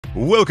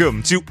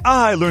Welcome to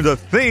I Learned a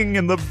Thing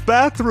in the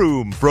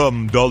Bathroom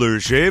from Dollar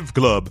Shave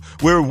Club,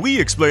 where we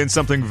explain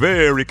something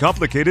very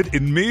complicated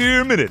in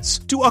mere minutes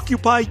to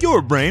occupy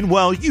your brain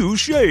while you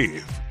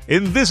shave.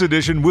 In this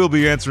edition, we'll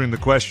be answering the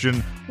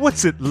question,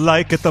 what's it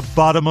like at the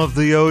bottom of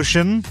the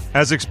ocean?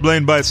 As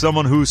explained by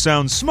someone who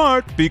sounds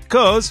smart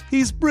because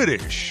he's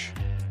British.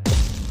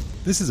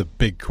 This is a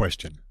big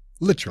question.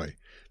 Literally.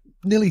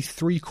 Nearly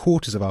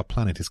 3/4 of our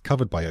planet is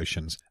covered by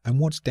oceans, and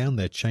what's down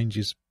there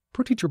changes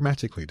pretty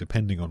dramatically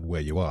depending on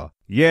where you are.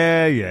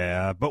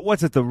 Yeah, but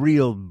what's at the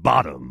real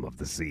bottom of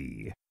the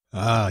sea?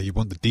 Ah, you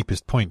want the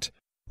deepest point.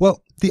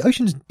 Well, the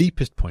ocean's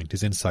deepest point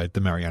is inside the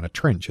Mariana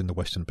Trench in the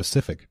Western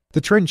Pacific. The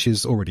trench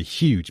is already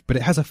huge, but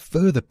it has a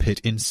further pit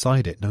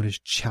inside it known as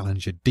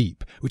Challenger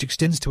Deep, which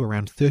extends to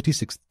around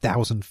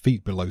 36,000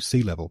 feet below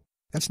sea level.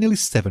 That's nearly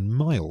 7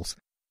 miles.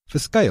 For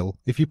scale,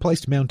 if you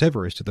placed Mount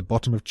Everest at the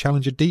bottom of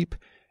Challenger Deep,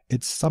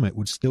 its summit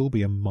would still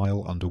be a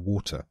mile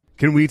underwater.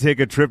 Can we take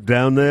a trip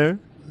down there?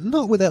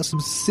 Not without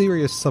some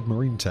serious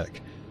submarine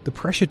tech. The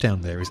pressure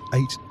down there is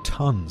 8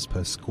 tons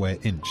per square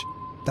inch.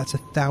 That's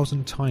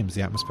 1,000 times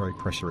the atmospheric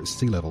pressure at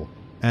sea level,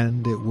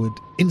 and it would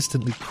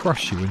instantly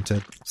crush you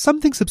into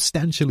something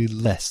substantially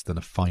less than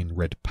a fine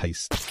red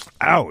paste.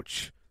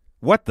 Ouch!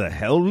 What the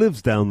hell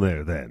lives down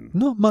there, then?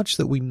 Not much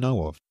that we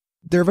know of.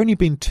 There have only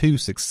been 2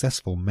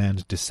 successful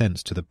manned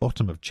descents to the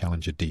bottom of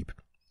Challenger Deep,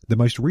 the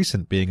most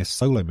recent being a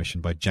solo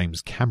mission by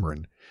James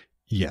Cameron.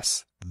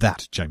 Yes,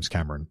 that James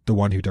Cameron, the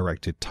one who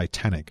directed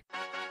Titanic.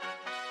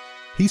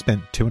 He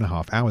spent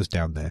 2.5 hours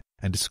down there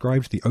and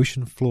described the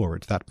ocean floor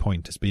at that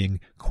point as being,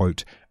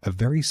 quote, a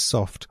very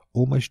soft,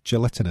 almost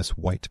gelatinous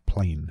white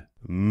plain.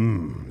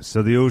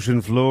 So the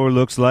ocean floor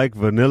looks like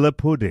vanilla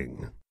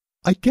pudding.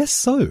 I guess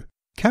so.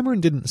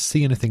 Cameron didn't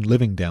see anything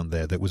living down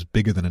there that was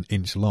bigger than an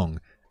inch long,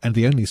 and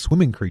the only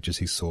swimming creatures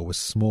he saw were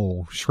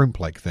small,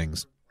 shrimp-like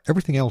things.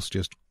 Everything else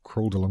just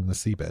crawled along the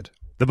seabed.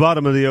 The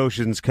bottom of the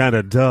ocean's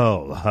kinda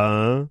dull,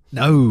 huh?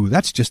 No,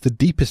 that's just the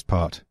deepest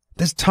part.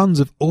 There's tons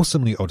of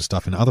awesomely odd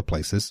stuff in other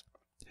places.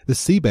 The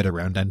seabed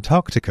around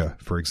Antarctica,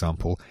 for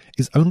example,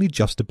 is only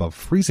just above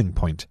freezing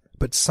point,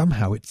 but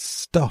somehow it's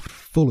stuffed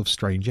full of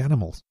strange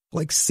animals,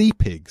 like sea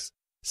pigs.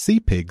 Sea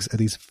pigs are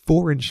these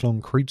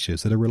 4-inch-long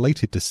creatures that are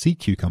related to sea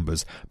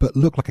cucumbers, but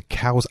look like a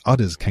cow's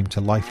udders came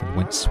to life and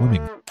went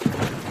swimming.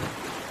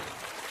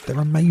 They're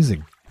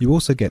amazing. You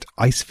also get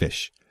ice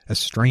fish, a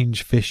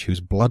strange fish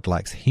whose blood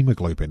lacks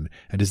hemoglobin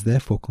and is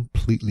therefore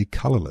completely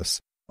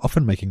colourless,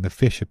 often making the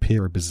fish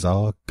appear a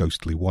bizarre,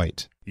 ghostly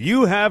white.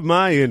 You have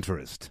my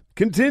interest.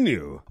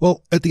 Continue.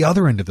 Well, at the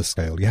other end of the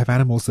scale, you have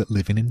animals that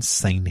live in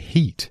insane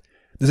heat.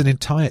 There's an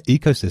entire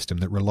ecosystem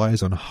that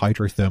relies on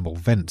hydrothermal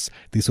vents,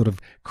 these sort of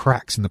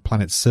cracks in the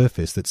planet's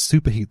surface that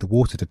superheat the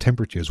water to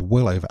temperatures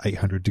well over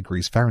 800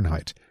 degrees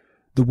Fahrenheit.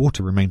 The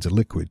water remains a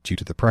liquid due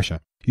to the pressure.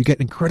 You get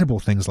incredible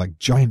things like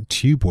giant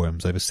tube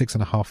worms over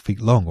 6.5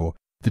 feet long, or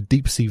the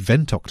deep-sea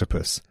vent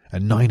octopus, a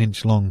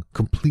 9-inch-long,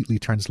 completely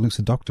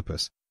translucent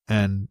octopus.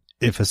 And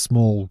if a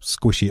small,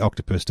 squishy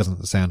octopus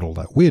doesn't sound all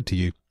that weird to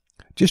you,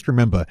 just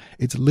remember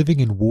it's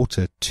living in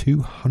water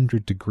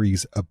 200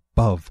 degrees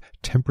above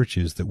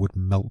temperatures that would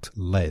melt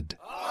lead.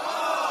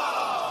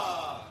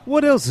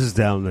 What else is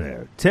down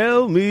there?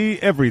 Tell me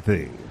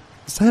everything.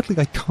 Sadly,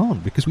 I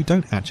can't, because we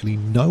don't actually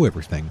know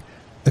everything.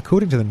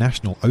 According to the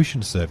National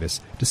Ocean Service,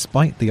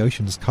 despite the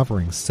oceans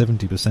covering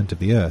 70% of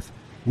the Earth,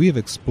 we have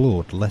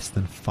explored less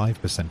than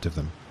 5% of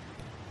them.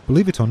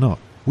 Believe it or not,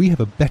 we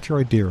have a better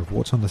idea of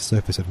what's on the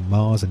surface of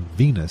Mars and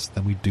Venus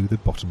than we do the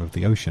bottom of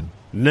the ocean.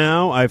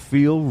 Now I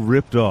feel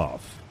ripped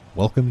off.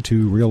 Welcome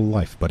to real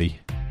life, buddy.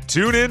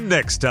 Tune in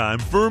next time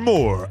for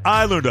more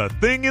I Learned a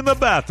Thing in the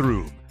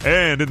Bathroom.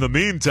 And in the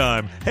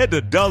meantime, head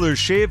to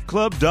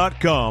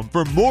dollarshaveclub.com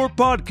for more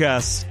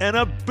podcasts and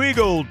a big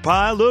old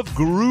pile of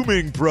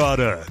grooming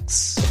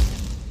products.